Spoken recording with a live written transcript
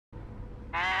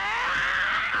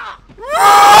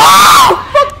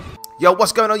Yo,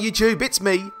 what's going on YouTube? It's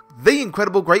me, the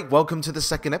Incredible Great. Welcome to the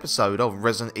second episode of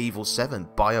Resident Evil 7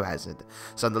 Biohazard.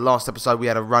 So in the last episode we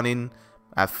had a run-in,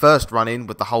 our first run-in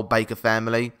with the whole Baker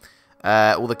family.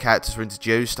 All the characters were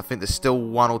introduced. I think there's still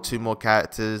one or two more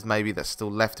characters maybe that's still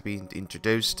left to be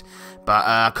introduced. But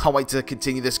I can't wait to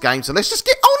continue this game, so let's just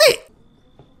get on it!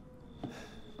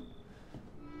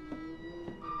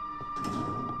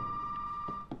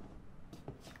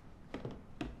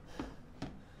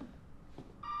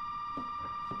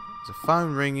 There's a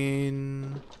phone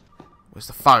ringing. Where's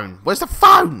the phone? Where's the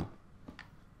phone?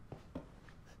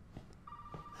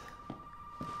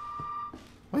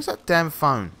 Where's that damn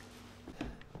phone?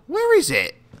 Where is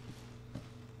it?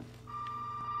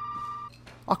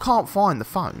 I can't find the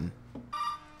phone.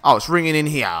 Oh, it's ringing in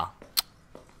here.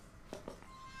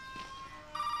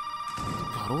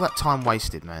 God, all that time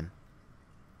wasted, man.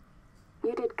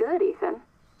 You did good, Ethan.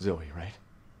 Zoe, right?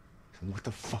 And what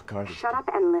the fuck are these? Shut up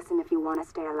and listen if you want to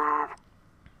stay alive.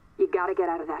 You gotta get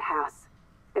out of that house.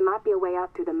 There might be a way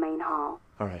out through the main hall.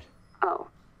 Alright. Oh,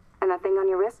 and that thing on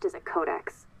your wrist is a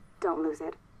codex. Don't lose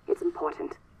it. It's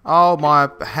important. Oh, my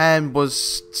hand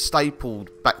was stapled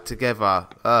back together.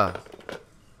 I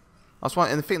was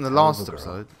thinking in the last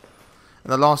episode.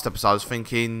 In the last episode, I was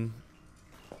thinking,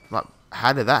 like,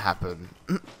 how did that happen?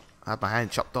 I had my hand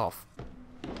chopped off.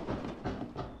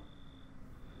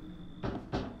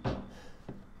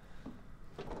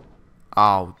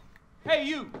 Oh. Hey,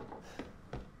 you!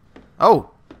 Oh.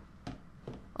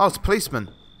 Oh, it's a policeman.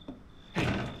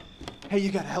 Hey,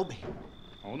 you gotta help me.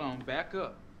 Hold on, back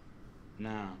up.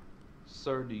 Now,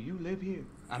 sir, do you live here?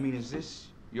 I mean, is this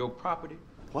your property?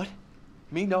 What?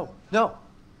 Me? No. No.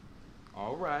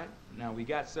 All right. Now, we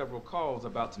got several calls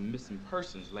about some missing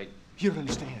persons lately. You don't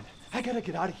understand. I gotta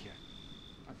get out of here.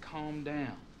 Now, calm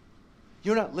down.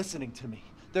 You're not listening to me.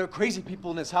 There are crazy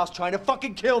people in this house trying to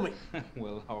fucking kill me.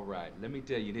 Well, all right. Let me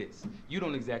tell you this. You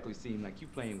don't exactly seem like you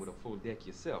playing with a full deck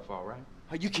yourself, all right?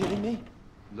 Are you kidding me?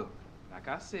 Look, like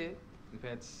I said, we've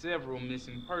had several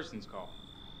missing persons calls.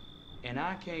 And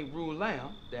I can't rule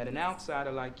out that an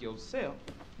outsider like yourself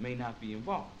may not be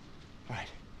involved. All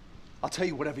right. I'll tell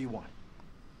you whatever you want.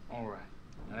 All right.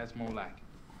 Now, that's more like it.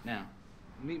 Now,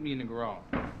 meet me in the garage.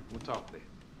 We'll talk there.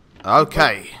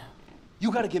 Okay.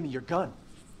 You gotta give me your gun.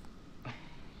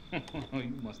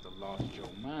 You must have lost your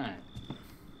mind.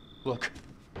 Look,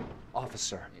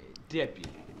 officer. Deputy.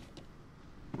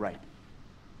 Right.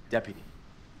 Deputy.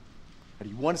 Now, do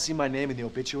you want to see my name in the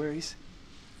obituaries?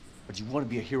 Or do you want to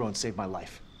be a hero and save my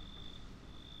life?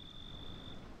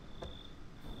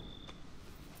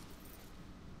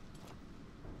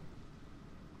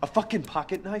 A fucking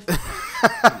pocket knife?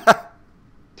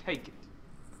 Take it.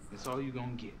 That's all you're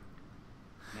gonna get.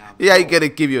 Now, He ain't gonna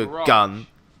give you a garage. gun.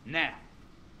 Now.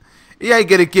 He ain't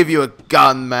gonna give you a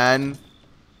gun, man.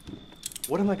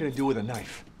 What am I gonna do with a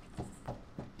knife?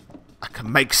 I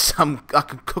can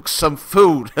cook some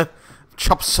food.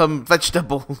 Chop some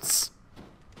vegetables.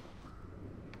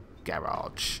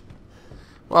 Garage.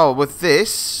 Well, with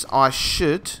this, I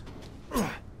should...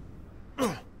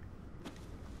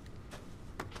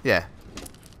 Yeah.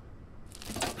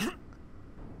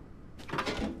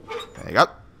 There you go.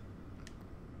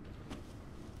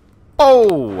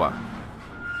 Oh!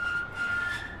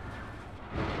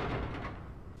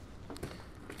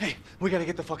 Hey, we gotta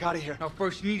get the fuck out of here. Now,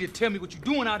 first, you need to tell me what you're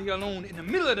doing out here alone in the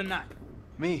middle of the night.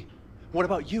 Me? What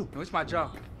about you? No, it's my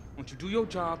job. Won't you do your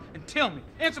job and tell me?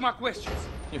 Answer my questions.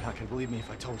 You're not gonna believe me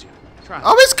if I told you. Try.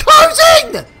 Oh, it's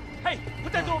closing! Hey,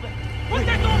 put that door back. Put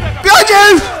that door back. Behind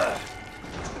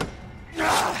you!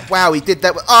 Wow, he did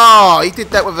that with... Oh, he did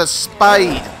that with a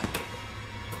spade.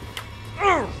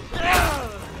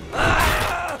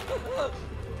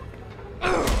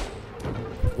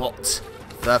 What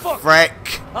the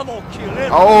frick? I'm gonna kill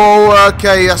him. Oh,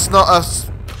 okay, that's not a...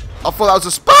 I thought that was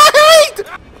a spade!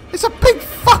 It's a big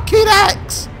fucking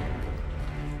axe!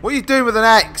 What are you doing with an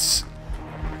axe?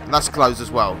 And that's closed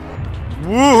as well. Whoa,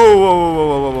 whoa, whoa,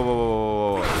 whoa, whoa, whoa,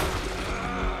 whoa, whoa.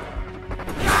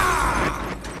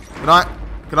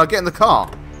 Can I get in the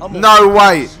car? No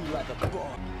way!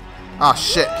 Ah,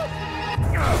 shit.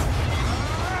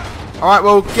 Alright,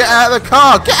 well, get out of the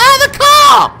car! Get out of the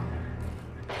car!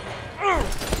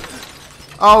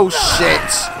 Oh, shit.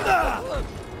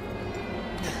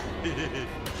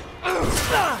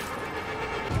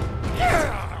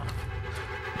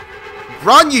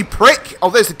 Run, you prick!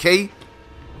 Oh, there's the key.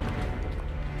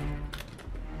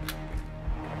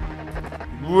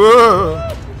 Whoa!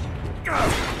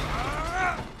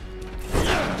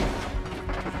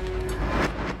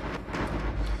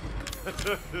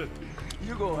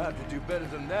 You're gonna have to do better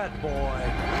than that,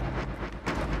 boy.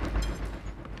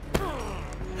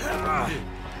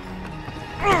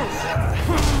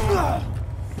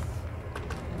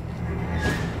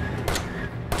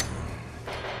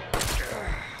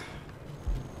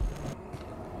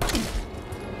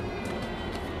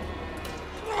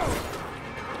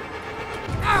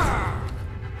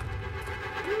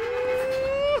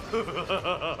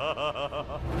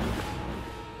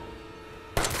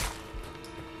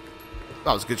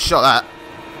 That was a good shot, that.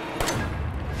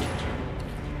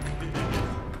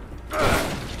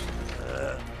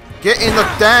 Get in the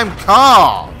damn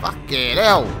car! Fucking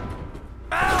hell!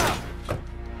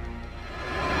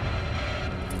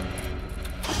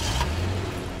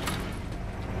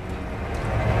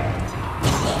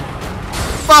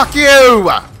 Fuck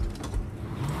you!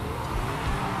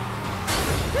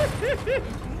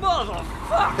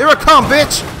 Motherfucker! Here I come,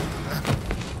 bitch!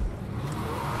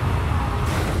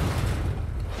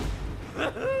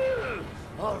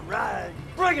 All right,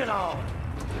 bring it on!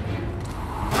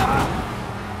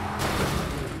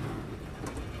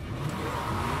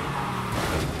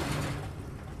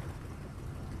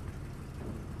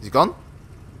 Is he gone?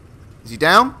 Is he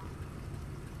down?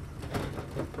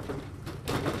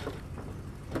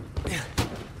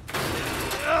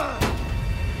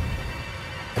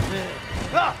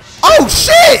 Oh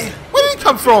shit! Where did he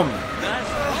come from?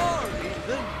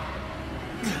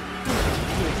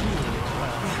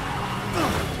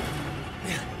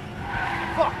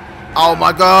 Oh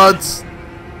my god!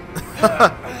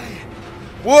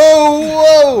 Whoa,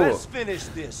 whoa! Let's finish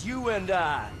this, you and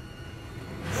I.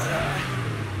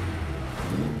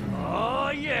 Oh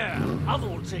yeah, I'm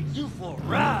gonna take you for a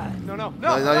ride. No, no,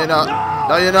 No, no. no, you're not.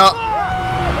 No, you're not.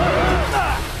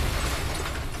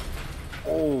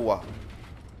 Oh.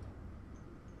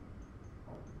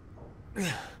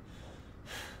 Okay.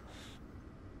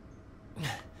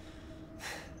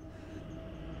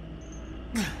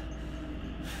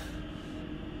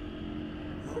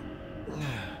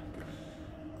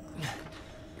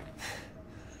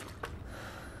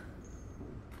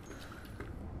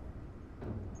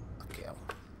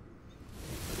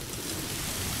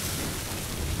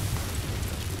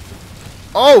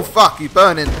 Oh fuck, you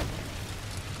burning.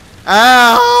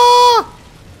 Ah!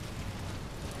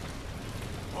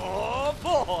 Oh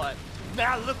boy,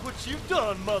 now look what you've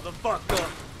done, motherfucker.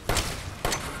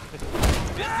 This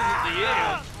isn't the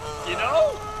end, you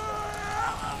know?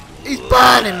 He's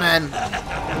burning, man.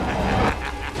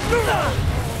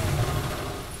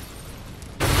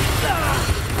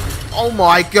 Oh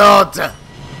my god.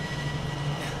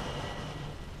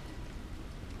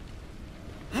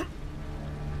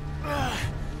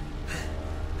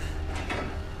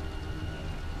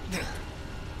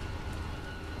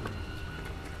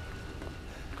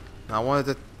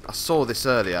 I saw this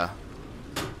earlier.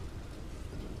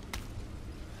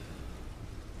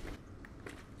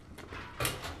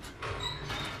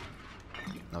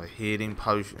 Another healing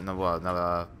potion,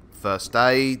 another first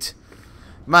aid.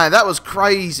 Man, that was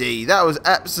crazy. That was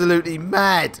absolutely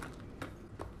mad.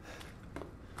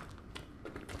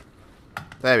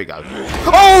 There we go.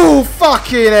 Oh,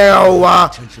 fucking hell.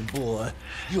 Attention, boy.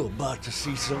 You're about to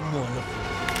see something wonderful.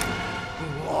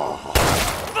 Oh,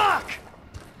 fuck!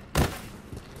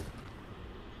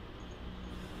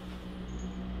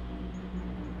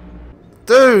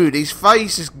 Dude, his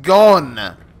face is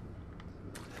gone.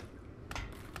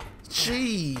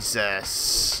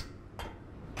 Jesus.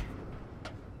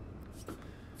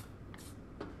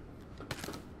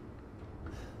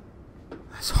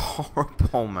 That's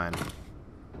horrible, man.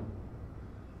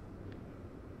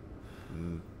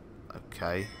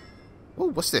 Okay. Oh,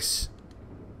 what's this?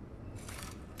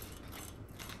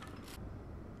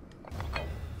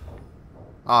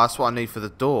 Ah, that's what I need for the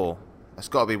door. That's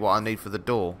got to be what I need for the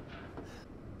door.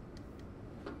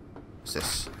 What's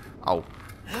this? Oh.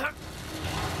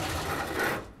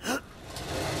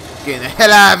 Getting the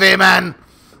hell out of here, man!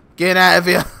 Getting out of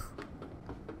here!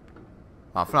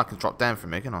 Oh, I think I can drop down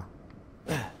from here, can I?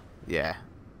 Yeah.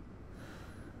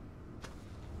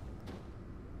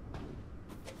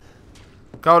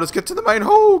 Go, let's get to the main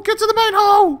hall! Get to the main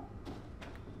hall!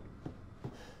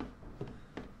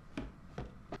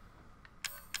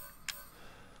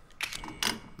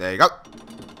 There you go.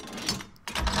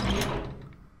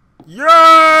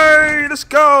 Yay! Let's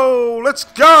go! Let's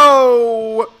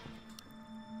go!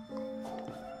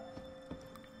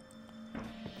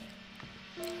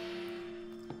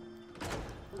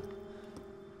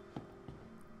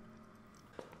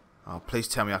 Oh, please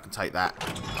tell me I can take that.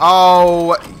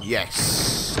 Oh,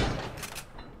 yes.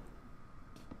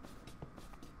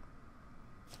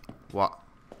 What?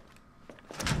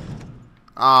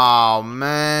 Oh,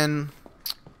 man.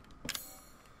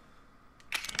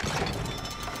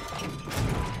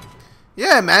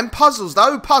 Yeah, man, puzzles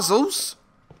though, puzzles.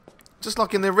 Just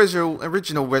like in the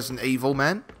original Resident Evil,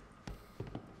 man.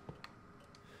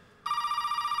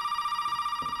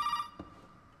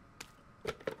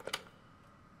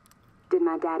 Did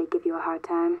my daddy give you a hard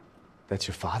time? That's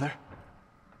your father?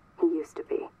 He used to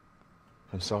be.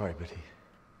 I'm sorry, but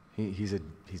he's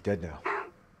dead now.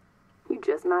 You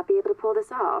just might be able to pull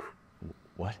this off.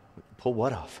 What? Pull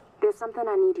what off? There's something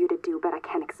I need you to do, but I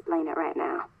can't explain it right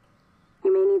now.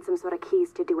 You may need some sort of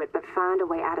keys to do it, but find a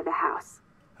way out of the house.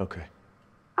 Okay.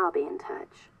 I'll be in touch.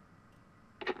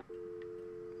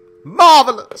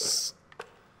 Marvelous.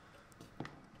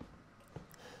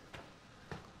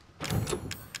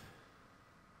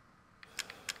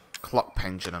 Clock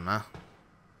pendulum, huh?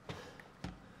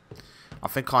 I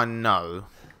think I know.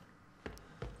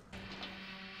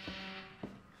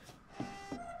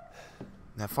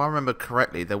 Now, if I remember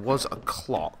correctly, there was a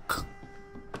clock.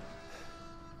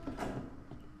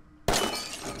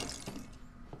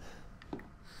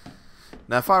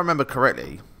 Now, if I remember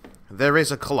correctly, there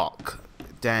is a clock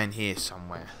down here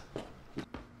somewhere.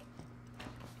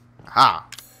 Aha!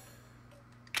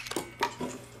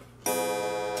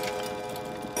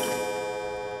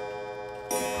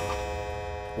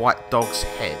 White dog's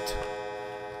head.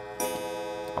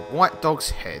 A white dog's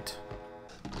head.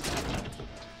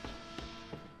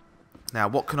 Now,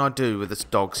 what can I do with this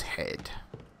dog's head?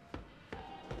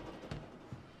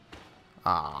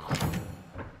 Ah.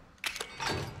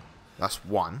 That's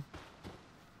one.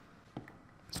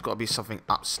 There's got to be something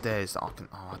upstairs that I can...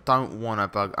 Oh, I don't want to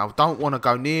bug... I don't want to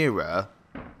go near her.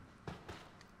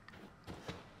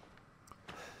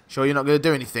 Sure you're not going to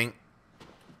do anything?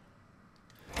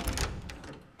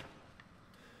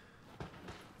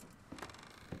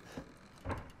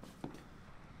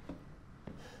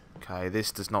 Okay,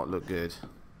 this does not look good.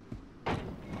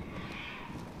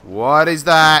 What is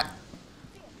that?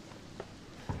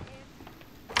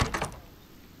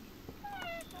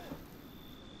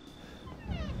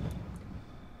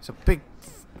 It's a big...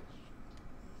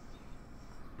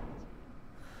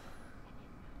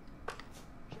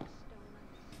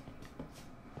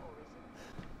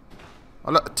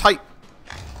 Oh look, a tape.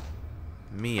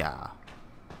 Mia.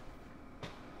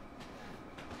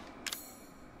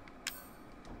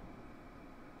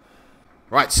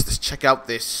 Right, so let's check out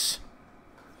this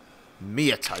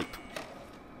Mia tape.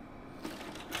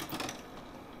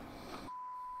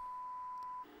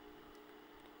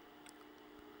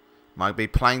 Might I be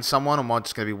playing someone, or am I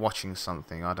just going to be watching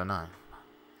something? I don't know.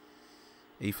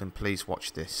 Ethan, please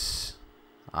watch this.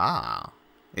 Ah,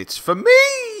 it's for me!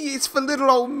 It's for little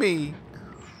old me.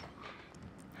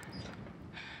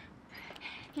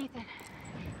 Ethan,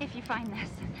 if you find this,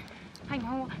 I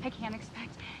know I can't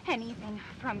expect anything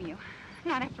from you.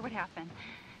 Not after what happened.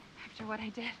 After what I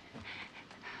did.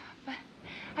 But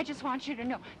I just want you to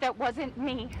know that wasn't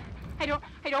me. I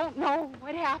don't know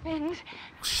what happened.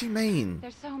 What's she mean?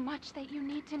 There's so much that you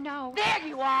need to know. There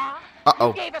you are. Uh-oh.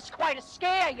 You gave us quite a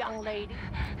scare, young lady.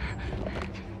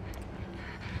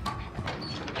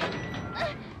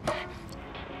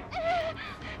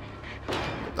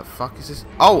 What the fuck is this?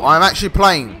 Oh, I'm actually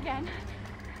playing. Again.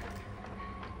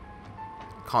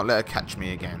 Can't let her catch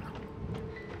me again.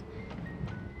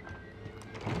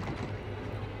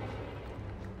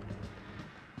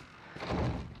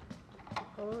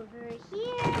 Over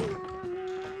here,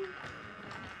 Mommy.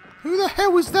 Who the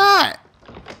hell was that?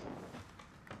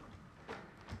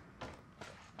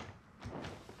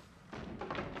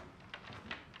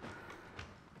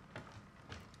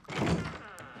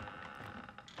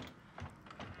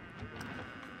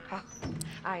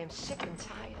 I am sick and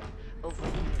tired of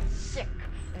being sick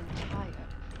and tired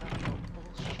of your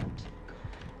bullshit.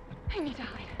 I need to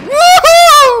hide.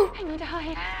 Woohoo! I need to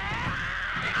hide.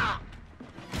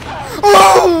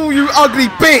 Oh, you ugly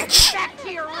bitch! Back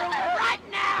to your room right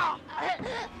now!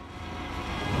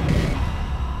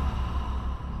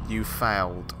 You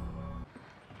failed.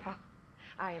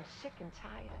 I am sick and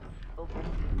tired of being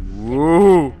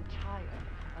Whoa. sick and tired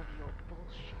of your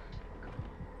bullshit.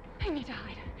 I need to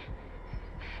hide.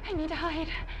 I need to hide.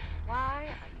 Why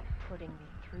are you putting me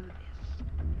through this?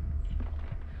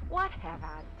 What have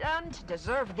I done to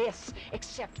deserve this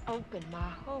except open my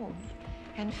home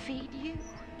and feed you?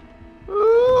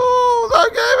 Ooh,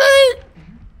 don't get me!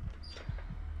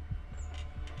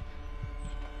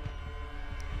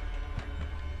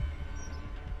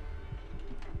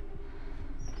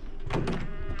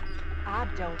 I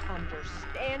don't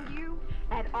understand you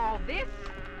at all. This is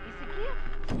a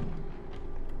gift.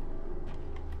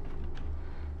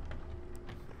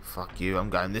 Fuck you, I'm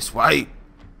going this way.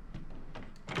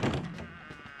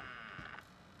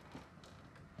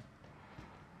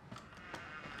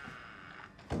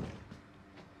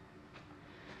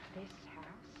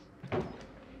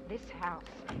 This house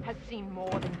has seen more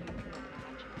than you can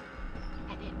imagine.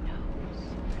 And it knows.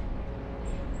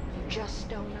 You just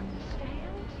don't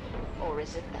understand? Or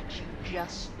is it that you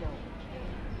just don't care?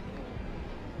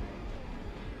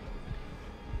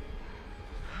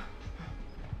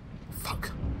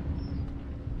 Fuck.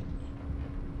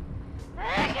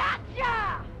 I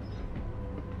gotcha!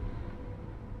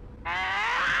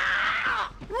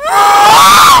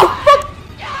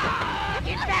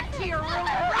 Get back to your room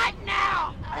right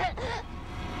now!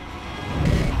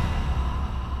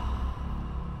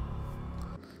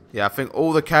 Yeah, I think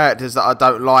all the characters that I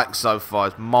don't like so far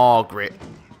is Margaret.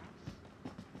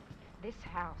 This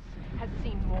house has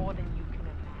seen more than you can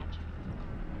imagine.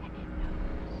 And it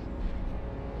knows.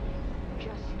 You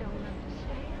just don't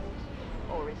understand?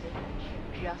 Or is it that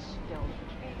you just don't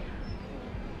care?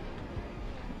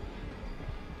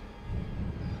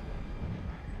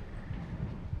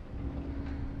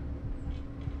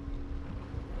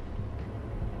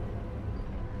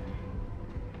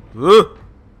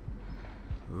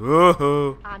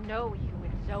 I know you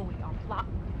and Zoe are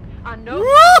plotting. I know.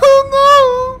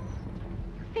 No!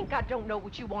 You think I don't know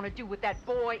what you want to do with that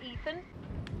boy, Ethan?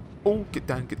 Oh, get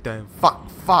down, get down. Fuck,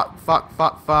 fuck, fuck,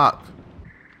 fuck, fuck.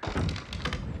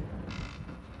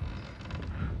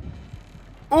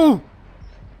 Ooh!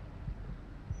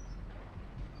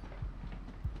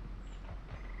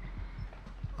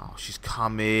 Oh, she's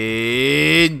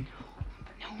coming.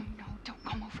 No, no, don't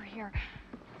come over here.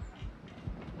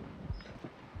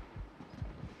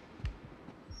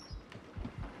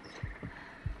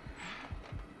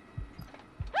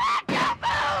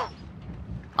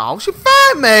 Oh, she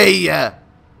found me! Get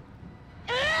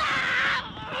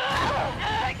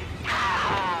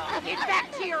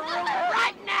back to your room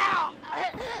right now!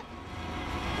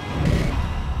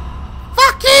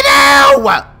 Fucking hell!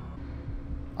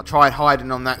 I tried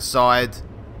hiding on that side.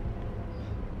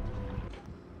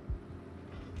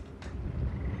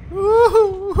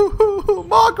 Ooh,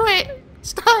 Margaret!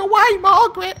 Stay away,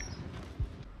 Margaret!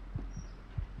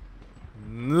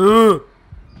 No.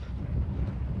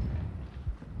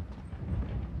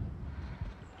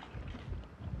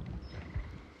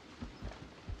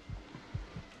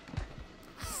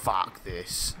 Fuck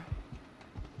this.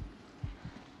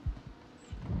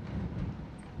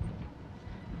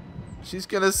 She's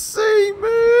gonna see me!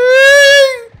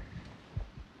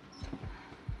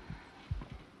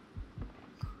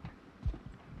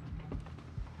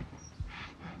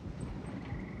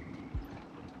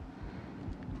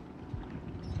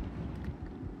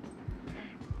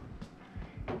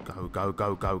 Go, go,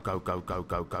 go, go, go, go, go,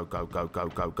 go, go, go, go,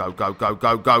 go, go, go, go,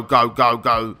 go, go, go, go,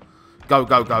 go. Go,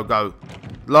 go, go, go.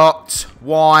 Locked.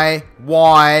 Why?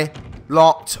 Why?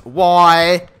 Locked.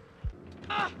 Why?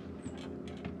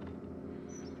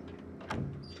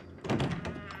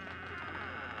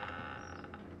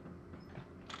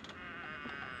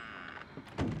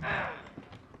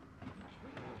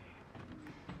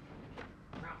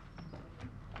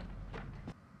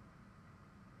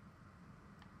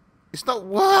 It's not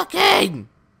working!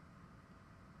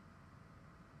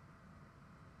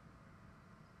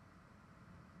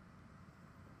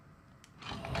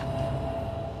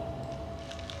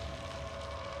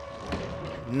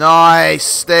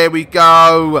 Nice! There we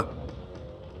go!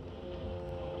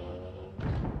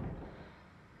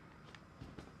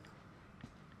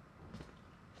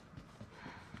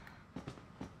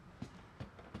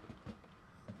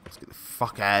 Let's get the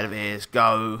fuck out of here. Let's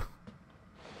go.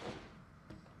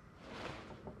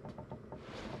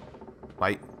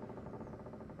 Wait.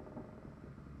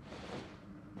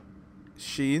 Is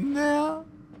she in there?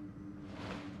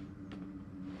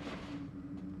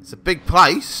 It's a big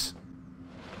place.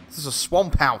 This is a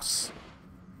swamp house.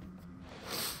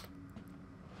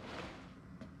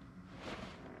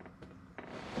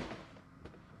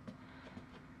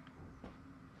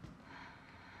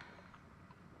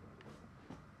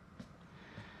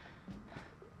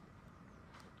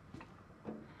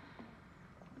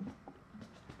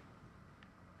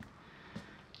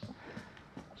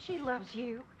 She loves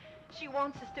you. She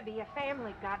wants us to be a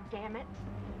family, goddammit.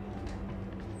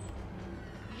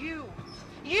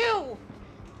 You!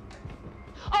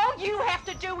 All you have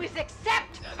to do is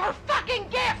accept her fucking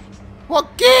gift!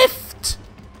 What gift?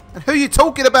 And who are you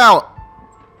talking about?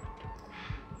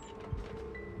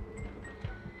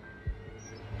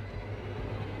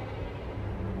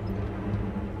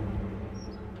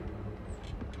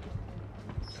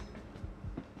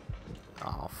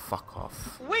 Oh, fuck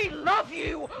off. We love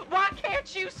you! Why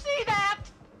can't you see that?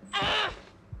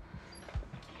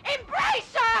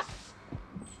 Embrace us!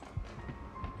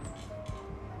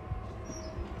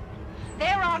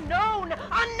 There are known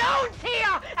unknowns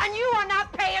here, and you are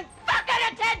not paying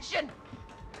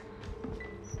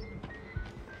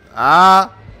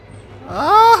Ah.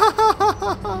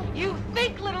 Ah. You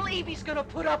think little Evie's gonna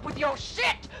put up with your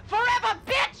shit forever,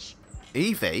 bitch?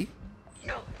 Evie?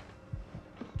 No.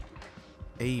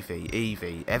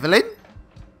 Evie. Evelyn?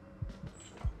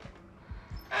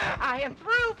 I am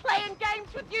through playing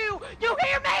games with you. You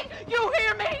hear me? You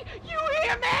hear me? You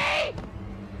hear me?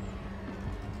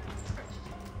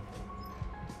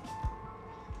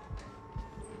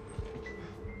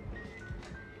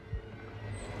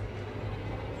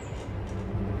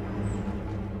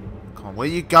 Come on, where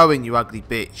you going, you ugly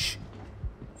bitch?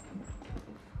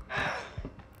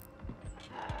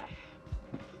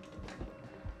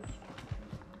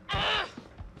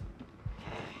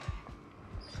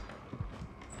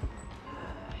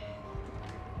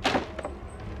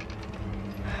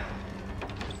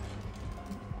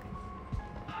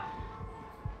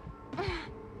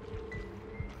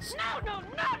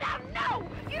 No!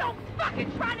 You don't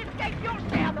fucking try to escape your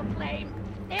share of the flame!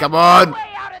 There's Come on! no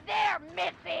way out of there,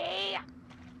 Missy!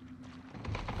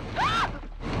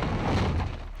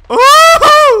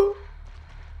 Oh!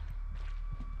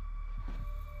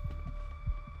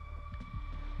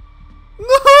 No!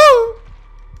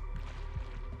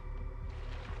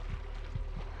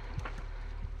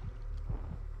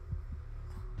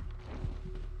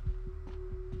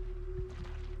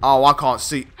 Oh, I can't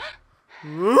see.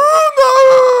 No!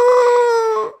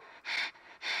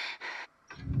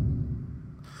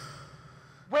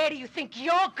 Where do you think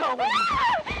you're going?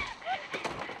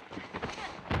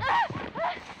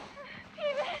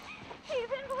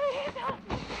 Ethan, please help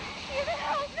me. Ethan,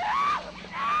 help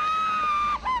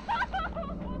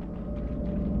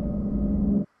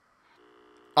me.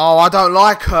 Oh, I don't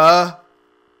like her.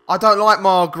 I don't like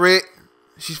Margaret.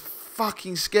 She's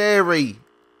fucking scary.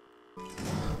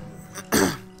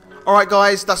 Alright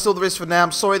guys, that's all there is for now.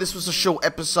 I'm sorry this was a short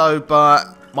episode, but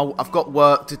I've got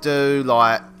work to do,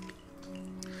 like...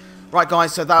 Right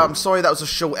guys, so I'm sorry that was a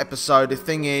short episode. The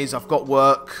thing is, I've got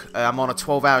work. I'm on a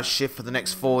 12-hour shift for the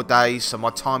next 4 days, so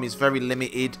my time is very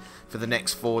limited for the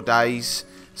next 4 days.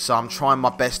 So I'm trying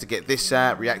my best to get this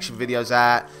out, reaction videos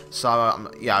out. So, I'm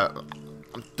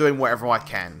doing whatever I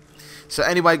can. So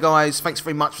anyway guys, thanks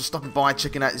very much for stopping by and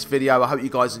checking out this video. I hope you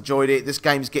guys enjoyed it. This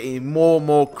game's getting more and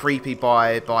more creepy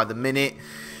by the minute.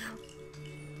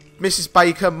 Mrs.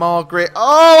 Baker, Margaret.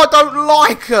 Oh, I don't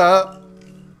like her.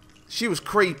 She was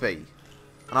creepy.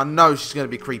 And I know she's going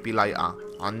to be creepy later.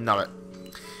 I know it.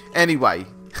 Anyway,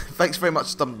 thanks very much for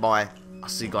stopping by. I'll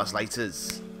see you guys later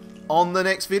on the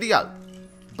next video.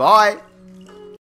 Bye.